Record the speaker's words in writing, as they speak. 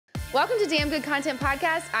Welcome to Damn Good Content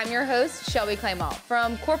Podcast. I'm your host, Shelby Claymont.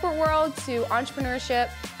 From corporate world to entrepreneurship,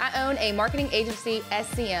 I own a marketing agency,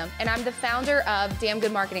 SCM, and I'm the founder of Damn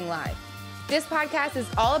Good Marketing Live. This podcast is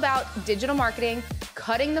all about digital marketing,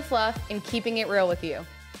 cutting the fluff, and keeping it real with you.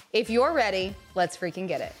 If you're ready, let's freaking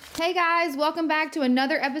get it. Hey guys, welcome back to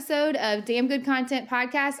another episode of Damn Good Content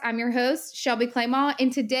Podcast. I'm your host, Shelby Claymont,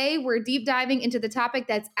 and today we're deep diving into the topic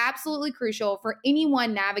that's absolutely crucial for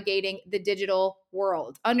anyone navigating the digital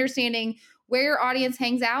world, understanding where your audience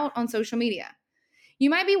hangs out on social media. You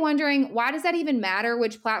might be wondering, why does that even matter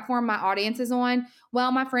which platform my audience is on?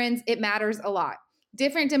 Well, my friends, it matters a lot.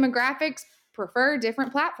 Different demographics prefer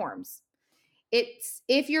different platforms. It's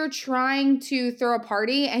if you're trying to throw a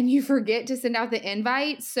party and you forget to send out the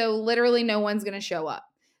invite, so literally no one's going to show up.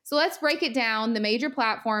 So let's break it down, the major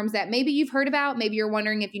platforms that maybe you've heard about, maybe you're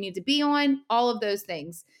wondering if you need to be on, all of those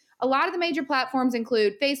things. A lot of the major platforms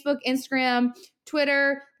include Facebook, Instagram,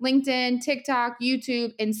 Twitter, LinkedIn, TikTok,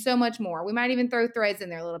 YouTube, and so much more. We might even throw Threads in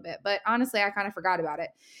there a little bit, but honestly, I kind of forgot about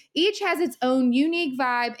it. Each has its own unique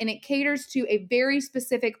vibe and it caters to a very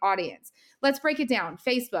specific audience. Let's break it down.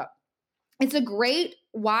 Facebook. It's a great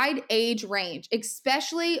wide age range,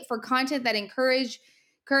 especially for content that encourages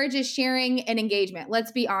sharing and engagement.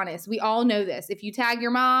 Let's be honest. We all know this. If you tag your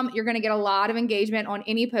mom, you're going to get a lot of engagement on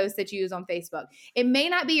any post that you use on Facebook. It may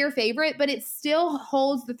not be your favorite, but it still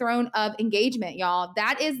holds the throne of engagement, y'all.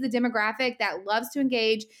 That is the demographic that loves to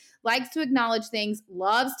engage, likes to acknowledge things,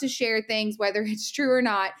 loves to share things, whether it's true or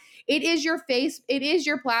not. It is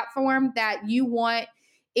your platform that you want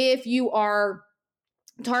if you are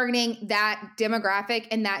targeting that demographic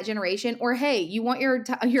and that generation, or hey, you want your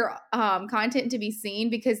content to be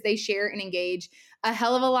seen because they share and engage a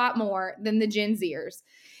hell of a lot more than the Gen Zers.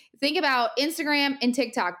 Think about Instagram and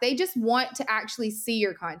TikTok. They just want to actually see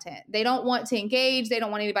your content. They don't want to engage. They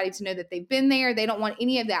don't want anybody to know that they've been there. They don't want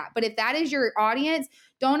any of that. But if that is your audience,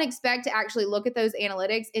 don't expect to actually look at those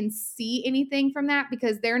analytics and see anything from that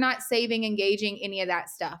because they're not saving, engaging, any of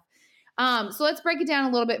that stuff. So let's break it down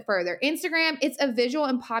a little bit further. Instagram, it's a visual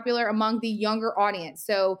and popular among the younger audience.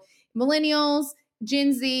 So millennials,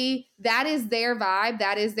 Gen Z, that is their vibe.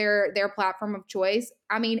 That is their platform of choice.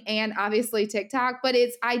 I mean, and obviously TikTok, but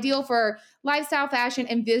it's ideal for lifestyle, fashion,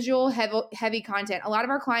 and visual heavy content. A lot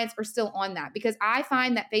of our clients are still on that because I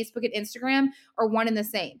find that Facebook and Instagram are one and the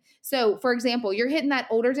same. So for example, you're hitting that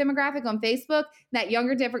older demographic on Facebook, that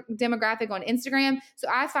younger demographic on Instagram. So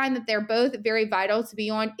I find that they're both very vital to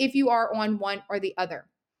be on if you are on one or the other.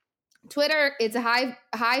 Twitter, it's a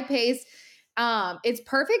high pace. It's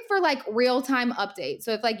perfect for like real-time updates.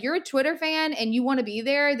 So if like you're a Twitter fan and you want to be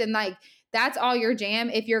there, then like that's all your jam.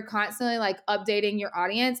 If you're constantly like updating your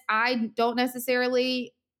audience, I don't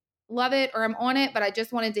necessarily love it or I'm on it, but I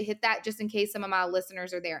just wanted to hit that just in case some of my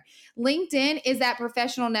listeners are there. LinkedIn is that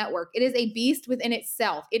professional network. It is a beast within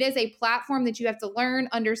itself. It is a platform that you have to learn,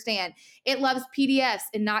 understand. It loves PDFs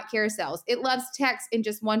and not carousels. It loves text in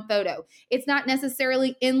just one photo. It's not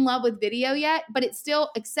necessarily in love with video yet, but it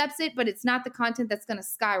still accepts it, but it's not the content that's going to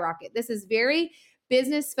skyrocket. This is very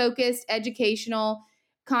business focused, educational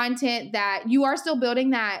content that you are still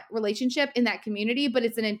building that relationship in that community, but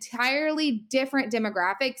it's an entirely different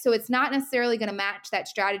demographic. So it's not necessarily going to match that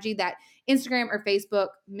strategy that Instagram or Facebook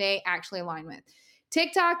may actually align with.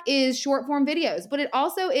 TikTok is short form videos, but it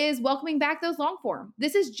also is welcoming back those long form.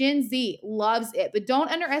 This is Gen Z, loves it, but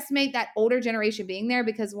don't underestimate that older generation being there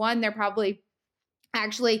because one, they're probably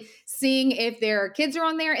actually seeing if their kids are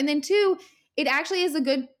on there. And then two, it actually is a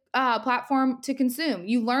good platform to consume.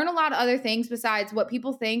 You learn a lot of other things besides what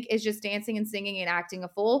people think is just dancing and singing and acting a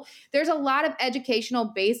fool. There's a lot of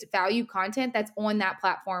educational based value content that's on that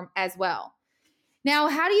platform as well. Now,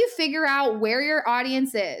 how do you figure out where your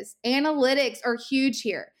audience is? Analytics are huge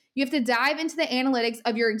here. You have to dive into the analytics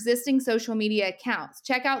of your existing social media accounts.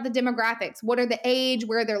 Check out the demographics. What are the age?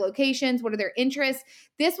 Where are their locations? What are their interests?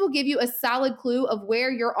 This will give you a solid clue of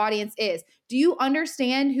where your audience is. Do you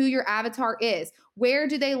understand who your avatar is? Where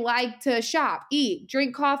do they like to shop, eat,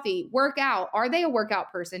 drink coffee, work out? Are they a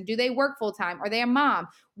workout person? Do they work full time? Are they a mom?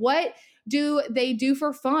 What do they do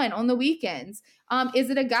for fun on the weekends? Is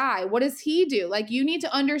it a guy? What does he do? Like you need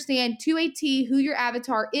to understand to a T who your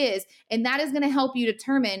avatar is, and that is going to help you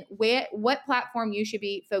determine what platform you should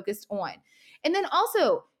be focused on. And then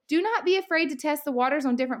also, do not be afraid to test the waters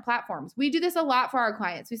on different platforms. We do this a lot for our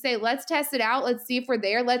clients. We say, let's test it out. Let's see if we're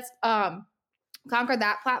there. Let's conquer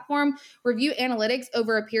that platform, review analytics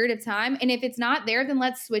over a period of time. And if it's not there, then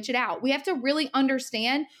let's switch it out. We have to really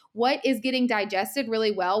understand what is getting digested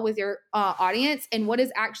really well with your audience and what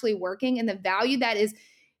is actually working and the value that is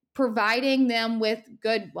providing them with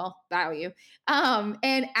good, value, and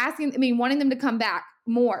wanting them to come back.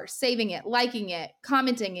 more saving it, liking it,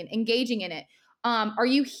 commenting and engaging in it? Are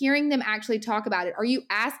you hearing them actually talk about it? Are you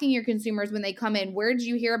asking your consumers when they come in, where did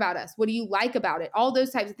you hear about us? What do you like about it? All those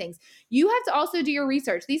types of things. You have to also do your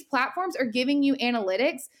research. These platforms are giving you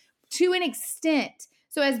analytics to an extent.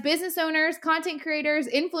 So as business owners, content creators,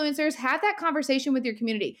 influencers, have that conversation with your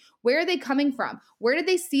community. Where are they coming from? Where did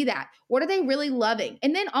they see that? What are they really loving?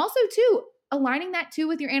 And then also too, aligning that too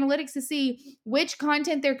with your analytics to see which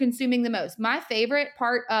content they're consuming the most. My favorite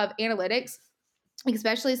part of analytics,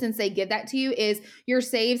 especially since they give that to you, is your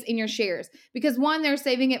saves and your shares. Because one, they're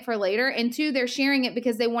saving it for later, and two, they're sharing it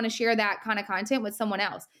because they want to share that kind of content with someone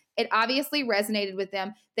else. It obviously resonated with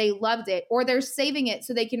them. They loved it, or they're saving it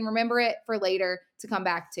so they can remember it for later to come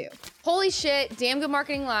back to. Holy shit, Damn Good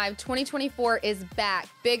Marketing Live 2024 is back.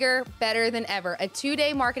 Bigger, better than ever. A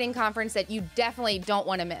 2-day marketing conference that you definitely don't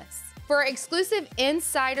want to miss. For our exclusive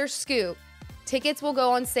insider scoop, tickets will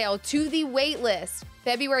go on sale to the wait list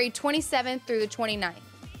February 27th through the 29th.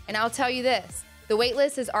 And I'll tell you this, the wait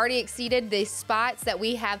list has already exceeded the spots that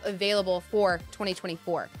we have available for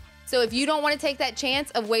 2024. So if you don't want to take that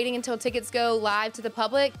chance of waiting until tickets go live to the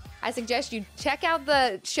public, I suggest you check out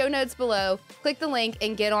the show notes below, click the link,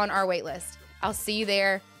 and get on our wait list. I'll see you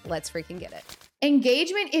there. Let's freaking get it.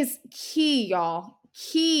 Engagement is key, y'all.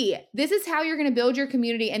 Key. This is how you're going to build your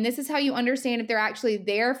community, and this is how you understand if they're actually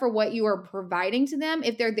there for what you are providing to them,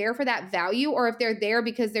 if they're there for that value, or if they're there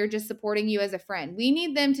because they're just supporting you as a friend. We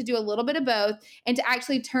need them to do a little bit of both and to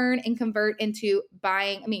actually turn and convert into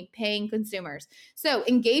paying consumers. So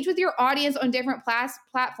engage with your audience on different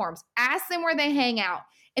platforms. Ask them where they hang out,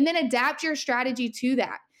 and then adapt your strategy to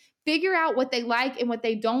that. Figure out what they like and what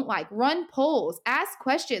they don't like. Run polls, ask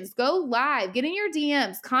questions, go live, get in your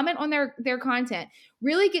DMs, comment on their content,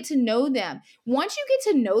 really get to know them. Once you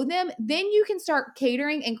get to know them, then you can start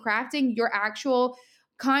catering and crafting your actual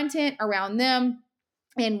content around them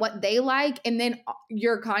and what they like. And then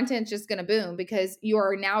your content's just going to boom because you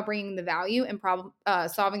are now bringing the value and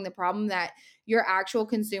solving the problem that your actual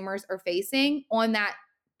consumers are facing on that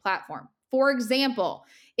platform. For example,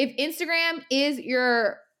 if Instagram is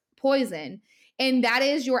your poison and that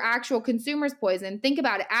is your actual consumer's poison, think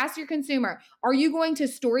about it. Ask your consumer, are you going to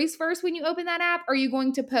stories first when you open that app? Or are you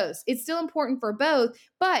going to post? It's still important for both,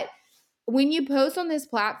 but when you post on this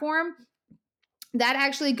platform, that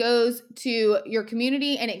actually goes to your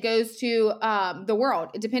community and it goes to the world,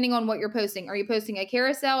 depending on what you're posting. Are you posting a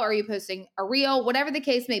carousel? Are you posting a reel? Whatever the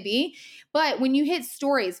case may be. But when you hit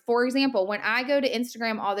stories, for example, when I go to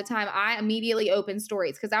Instagram all the time, I immediately open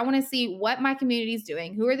stories because I want to see what my community is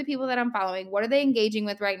doing. Who are the people that I'm following? What are they engaging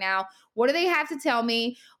with right now? What do they have to tell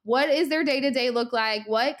me? What is their day-to-day look like?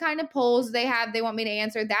 What kind of polls do they have they want me to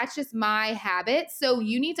answer? That's just my habit. So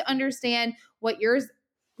you need to understand what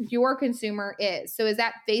your consumer is. So is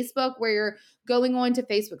that Facebook where you're going on to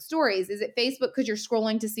Facebook stories? Is it Facebook because you're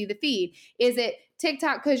scrolling to see the feed? Is it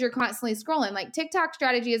TikTok because you're constantly scrolling? Like TikTok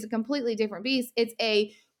strategy is a completely different beast. It's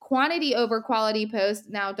a quantity over quality post.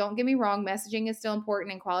 Now, don't get me wrong, messaging is still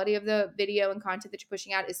important and quality of the video and content that you're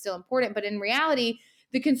pushing out is still important. But in reality,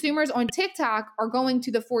 the consumers on TikTok are going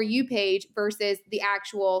to the For You page versus the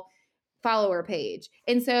actual follower page.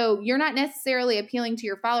 And so you're not necessarily appealing to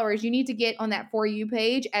your followers. You need to get on that For You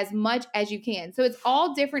page as much as you can. So it's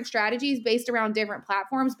all different strategies based around different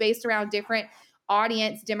platforms, based around different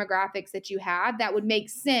audience demographics that you have that would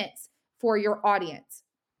make sense for your audience.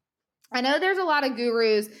 I know there's a lot of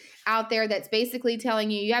gurus out there that's basically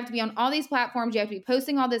telling you have to be on all these platforms, you have to be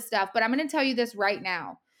posting all this stuff, but I'm going to tell you this right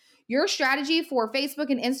now. Your strategy for Facebook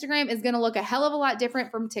and Instagram is going to look a hell of a lot different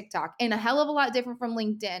from TikTok and a hell of a lot different from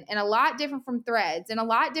LinkedIn and a lot different from Threads and a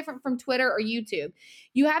lot different from Twitter or YouTube.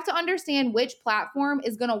 You have to understand which platform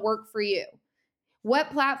is going to work for you,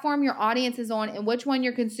 what platform your audience is on, and which one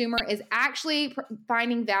your consumer is actually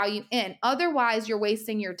finding value in. Otherwise, you're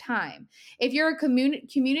wasting your time. If you're a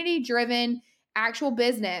community-driven actual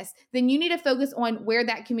business, then you need to focus on where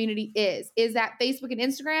that community is. Is that Facebook and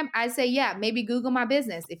Instagram? I say, yeah, maybe Google My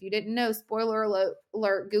Business. If you didn't know, spoiler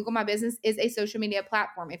alert, Google My Business is a social media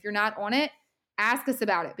platform. If you're not on it, ask us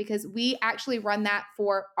about it because we actually run that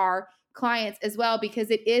for our clients as well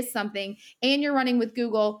because it is something, and you're running with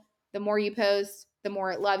Google. The more you post, the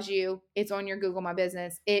more it loves you. It's on your Google My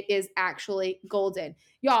Business. It is actually golden.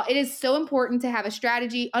 Y'all, it is so important to have a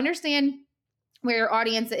strategy, understand where your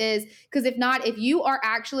audience is. Because if not, if you are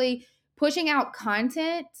actually pushing out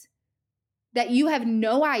content that you have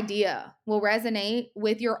no idea will resonate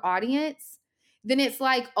with your audience, then it's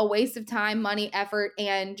like a waste of time, money, effort,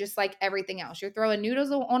 and just like everything else. You're throwing noodles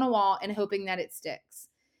on a wall and hoping that it sticks.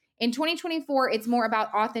 In 2024, it's more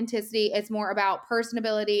about authenticity. It's more about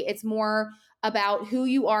personability. It's more about who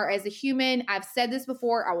you are as a human. I've said this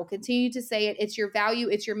before. I will continue to say it. It's your value.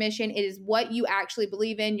 It's your mission. It is what you actually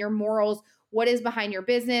believe in, your morals, what is behind your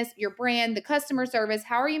business, your brand, the customer service.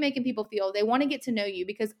 How are you making people feel? They want to get to know you,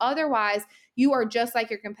 because otherwise you are just like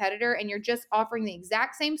your competitor and you're just offering the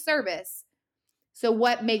exact same service. So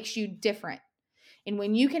what makes you different? And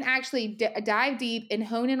when you can actually dive deep and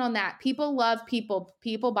hone in on that, people love people.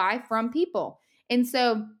 People buy from people. And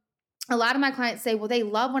so a lot of my clients say, well, they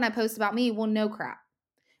love when I post about me. Well, no crap,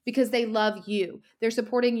 because they love you. They're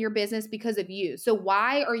supporting your business because of you. So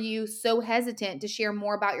why are you so hesitant to share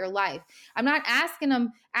more about your life? I'm not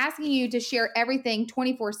asking you to share everything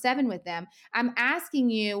 24/7 with them. I'm asking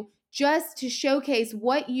you just to showcase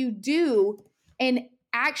what you do and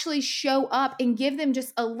actually show up and give them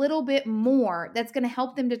just a little bit more that's going to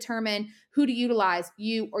help them determine who to utilize,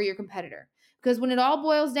 you or your competitor. Because when it all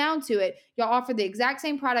boils down to it, y'all offer the exact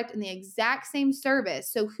same product and the exact same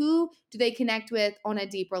service. So who do they connect with on a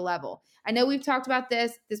deeper level? I know we've talked about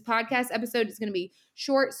this. This podcast episode is going to be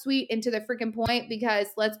short, sweet, and to the freaking point, because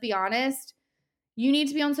let's be honest, you need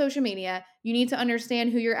to be on social media. You need to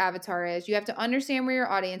understand who your avatar is. You have to understand where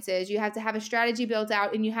your audience is. You have to have a strategy built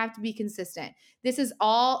out, and you have to be consistent. This is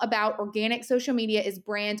all about organic social media, is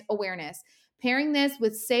brand awareness. Pairing this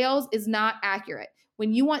with sales is not accurate.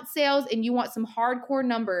 When you want sales and you want some hardcore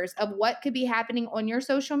numbers of what could be happening on your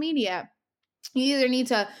social media, you either need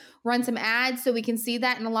to run some ads so we can see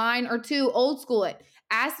that in a line, or two, old school it.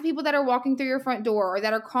 Ask the people that are walking through your front door, or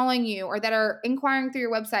that are calling you, or that are inquiring through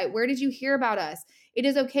your website, where did you hear about us? It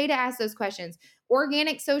is okay to ask those questions.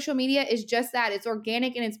 Organic social media is just that. It's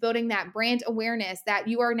organic, and it's building that brand awareness that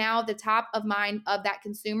you are now the top of mind of that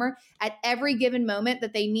consumer at every given moment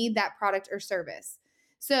that they need that product or service.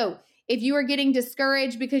 So if you are getting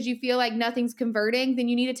discouraged because you feel like nothing's converting, then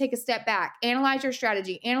you need to take a step back, analyze your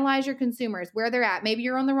strategy, analyze your consumers, where they're at. Maybe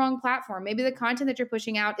you're on the wrong platform. Maybe the content that you're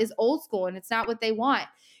pushing out is old school and it's not what they want.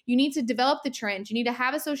 You need to develop the trends. You need to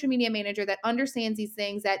have a social media manager that understands these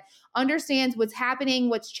things, that understands what's happening,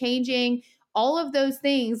 what's changing. All of those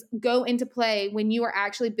things go into play when you are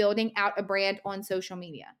actually building out a brand on social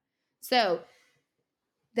media. So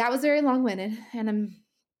that was very long-winded, and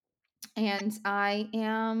I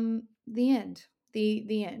am the end.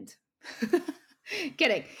 The end.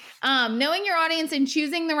 Kidding. Knowing your audience and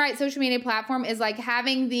choosing the right social media platform is like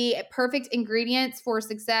having the perfect ingredients for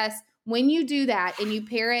success. When you do that and you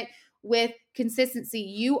pair it with consistency,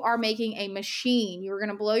 you are making a machine. You're going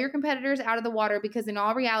to blow your competitors out of the water, because in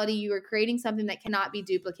all reality, you are creating something that cannot be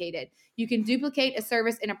duplicated. You can duplicate a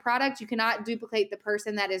service and a product. You cannot duplicate the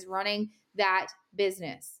person that is running that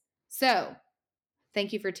business. So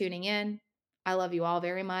thank you for tuning in. I love you all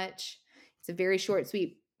very much. It's a very short,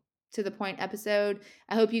 sweet, to the point episode.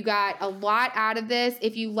 I hope you got a lot out of this.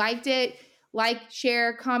 If you liked it, like,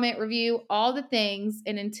 share, comment, review, all the things.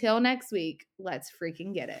 And until next week, let's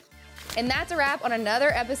freaking get it. And that's a wrap on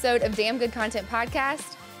another episode of Damn Good Content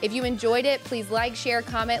Podcast. If you enjoyed it, please like, share,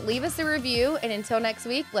 comment, leave us a review. And until next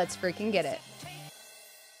week, let's freaking get it.